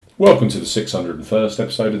Welcome to the 601st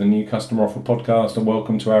episode of the New Customer Offer podcast, and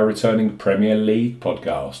welcome to our returning Premier League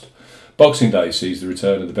podcast. Boxing Day sees the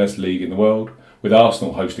return of the best league in the world, with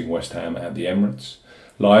Arsenal hosting West Ham at the Emirates.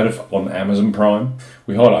 Live on Amazon Prime,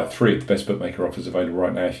 we highlight three of the best bookmaker offers available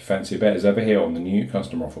right now if you fancy a bet as ever here on the New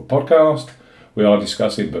Customer Offer podcast. We are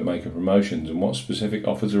discussing bookmaker promotions and what specific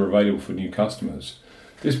offers are available for new customers.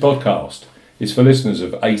 This podcast is for listeners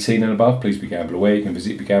of 18 and above. Please be gamble aware. You can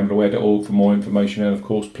visit begambleaware.org for more information, and of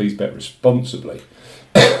course, please bet responsibly.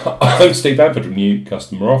 I'm Steve Bamford from New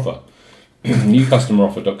Customer Offer.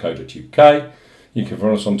 newcustomeroffer.co.uk. You can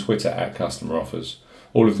follow us on Twitter at Customer Offers.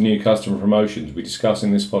 All of the new customer promotions we discuss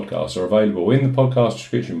in this podcast are available in the podcast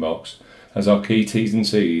description box as our key T's and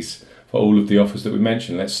C's for all of the offers that we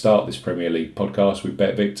mentioned. Let's start this Premier League podcast with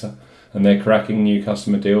BetVictor and their cracking new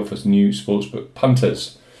customer deal for new sportsbook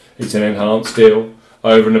punters. It's an enhanced deal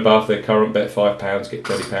over and above their current bet £5, get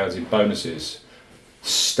 £30 in bonuses.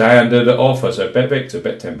 Standard offer, so BetVictor,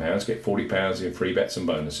 bet £10, get £40 in free bets and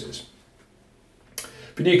bonuses.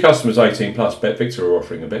 For new customers 18 plus, BetVictor are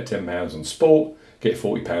offering a bet £10 on sport, get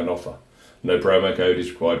 £40 offer. No promo code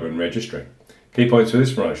is required when registering. Key points for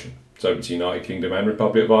this promotion: it's open to United Kingdom and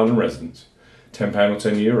Republic of Ireland residents. £10 or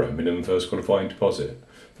 €10, minimum first qualifying deposit.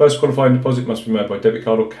 First qualifying deposit must be made by debit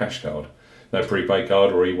card or cash card. No prepaid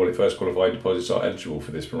card or e-wallet first qualifying deposits are eligible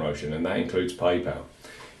for this promotion, and that includes PayPal.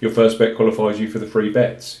 Your first bet qualifies you for the free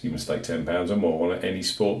bets. You must stake £10 or more on any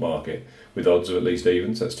sport market with odds of at least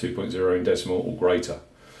evens, that's 2.0 in decimal or greater.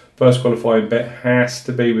 First qualifying bet has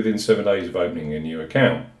to be within 7 days of opening a new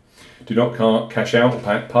account. Do not cash out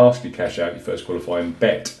or partially cash out your first qualifying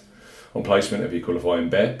bet. On placement of your qualifying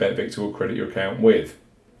bet, BetVictor will credit your account with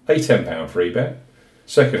a £10 free bet.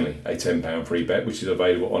 Secondly, a £10 free bet which is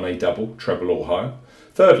available on a double, treble or higher.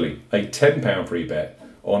 Thirdly, a £10 free bet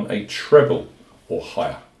on a treble or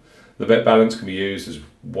higher. The bet balance can be used as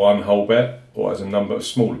one whole bet or as a number of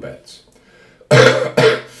smaller bets.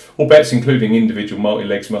 All bets including individual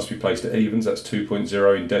multi-legs must be placed at evens, that's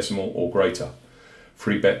 2.0 in decimal or greater.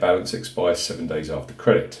 Free bet balance expires 7 days after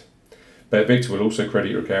credit. BetVictor will also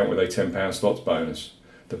credit your account with a £10 slots bonus.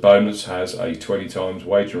 The bonus has a 20 times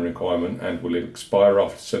wagering requirement and will expire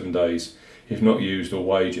after 7 days if not used or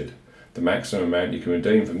wagered. The maximum amount you can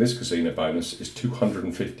redeem from this casino bonus is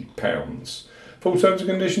 £250. Full terms and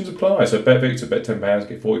conditions apply. So BetVictor, bet £10,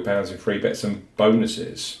 get £40 in free bets and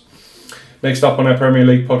bonuses. Next up on our Premier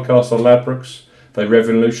League podcast are Ladbrokes. They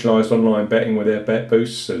revolutionised online betting with their Bet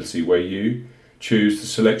Boost facility where you choose the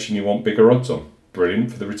selection you want bigger odds on.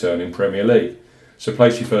 Brilliant for the returning Premier League. So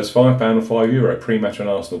place your first £5 or €5 pre-match on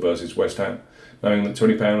Arsenal versus West Ham, knowing that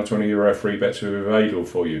 £20 or €20 free bets are available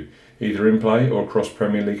for you, either in play or across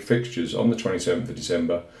Premier League fixtures on the 27th of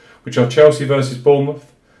December, which are Chelsea versus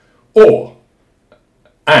Bournemouth,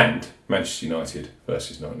 and Manchester United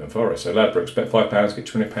versus Nottingham Forest. So Ladbrokes, bet £5, get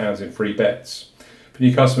 £20 in free bets. For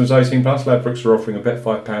new customers 18 plus, Ladbrokes are offering a bet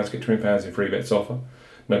 £5, get £20 in free bets offer.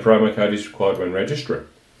 No promo code is required when registering.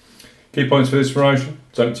 Key points for this promotion: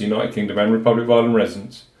 it's open to United Kingdom and Republic of Ireland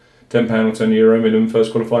residents. £10 or €10 minimum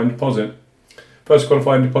first qualifying deposit. First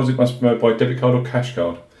qualifying deposit must be made by debit card or cash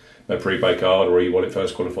card. No prepaid card or e-wallet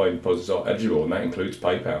first qualifying deposits are eligible, and that includes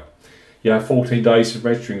PayPal. You have 14 days of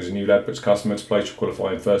registering as a new Ladbrokes customer to place your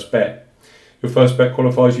qualifying first bet. Your first bet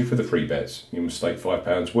qualifies you for the free bets. You must stake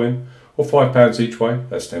 £5 win or £5 each way,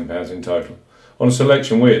 that's £10 in total, on a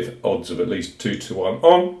selection with odds of at least 2 to 1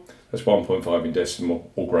 on, that's 1.5 in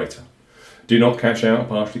decimal or greater. Do not cash out or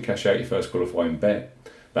partially cash out your first qualifying bet.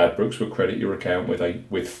 Ladbrokes will credit your account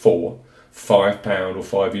with four £5 or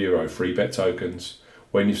 €5 free bet tokens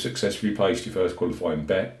when you've successfully placed your first qualifying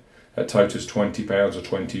bet. That totals £20 or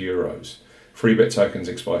 €20. Free bet tokens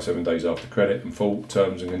expire 7 days after credit, and full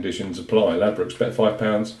terms and conditions apply. Ladbrokes, bet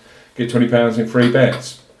 £5, get £20 in free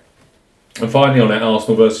bets. And finally, on our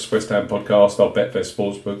Arsenal versus West Ham podcast, our Betfair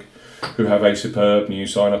Sportsbook, who have a superb new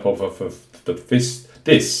sign-up offer for this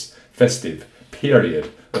festive period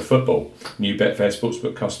of football. New Betfair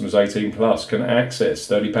Sportsbook customers 18 plus can access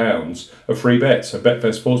 £30 of free bets. So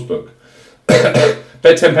Betfair Sportsbook,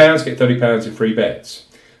 bet £10, get £30 in free bets.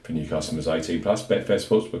 For new customers 18 plus, Betfair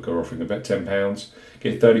Sportsbook are offering a bet £10,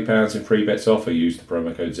 get £30 in free bets offer. Use the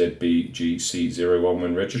promo code ZBGC01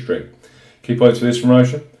 when registering. Key points for this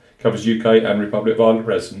promotion: covers UK and Republic of Ireland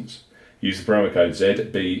residents. Use the promo code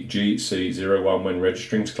ZBGC01 when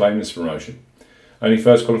registering to claim this promotion. Only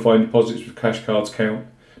first qualifying deposits with cash cards count.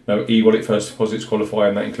 No e-wallet first deposits qualify,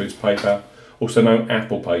 and that includes PayPal. Also no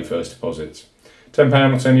Apple Pay first deposits.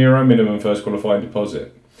 £10 or €10 minimum first qualifying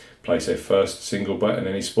deposit. Place a first single bet in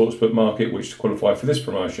any sportsbook market which, to qualify for this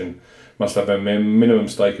promotion, must have a minimum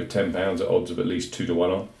stake of £10 at odds of at least 2 to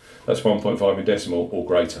 1 on. That's 1.5 in decimal or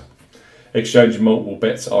greater. Exchange of multiple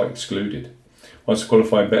bets are excluded. Once a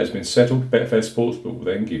qualifying bet has been settled, Betfair Sportsbook will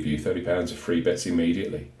then give you £30 of free bets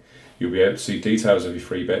immediately. You'll be able to see details of your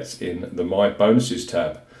free bets in the My Bonuses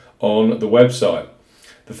tab on the website.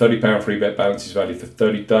 The £30 free bet balance is valid for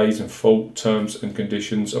 30 days and full terms and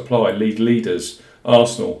conditions apply. League leaders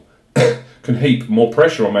Arsenal can heap more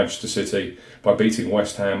pressure on Manchester City by beating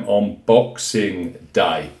West Ham on Boxing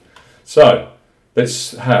Day. So,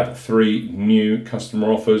 let's have 3 new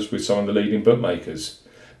customer offers with some of the leading bookmakers.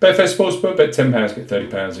 Betfair Sportsbook, bet £10, get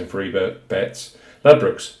 £30 in free bets.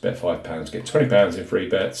 Ladbrokes, bet £5, get £20 in free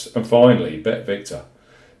bets. And finally, BetVictor,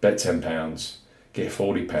 bet £10, get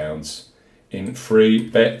 £40 in free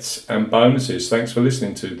bets and bonuses. Thanks for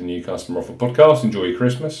listening to the New Customer Offer podcast. Enjoy your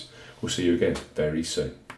Christmas. We'll see you again very soon.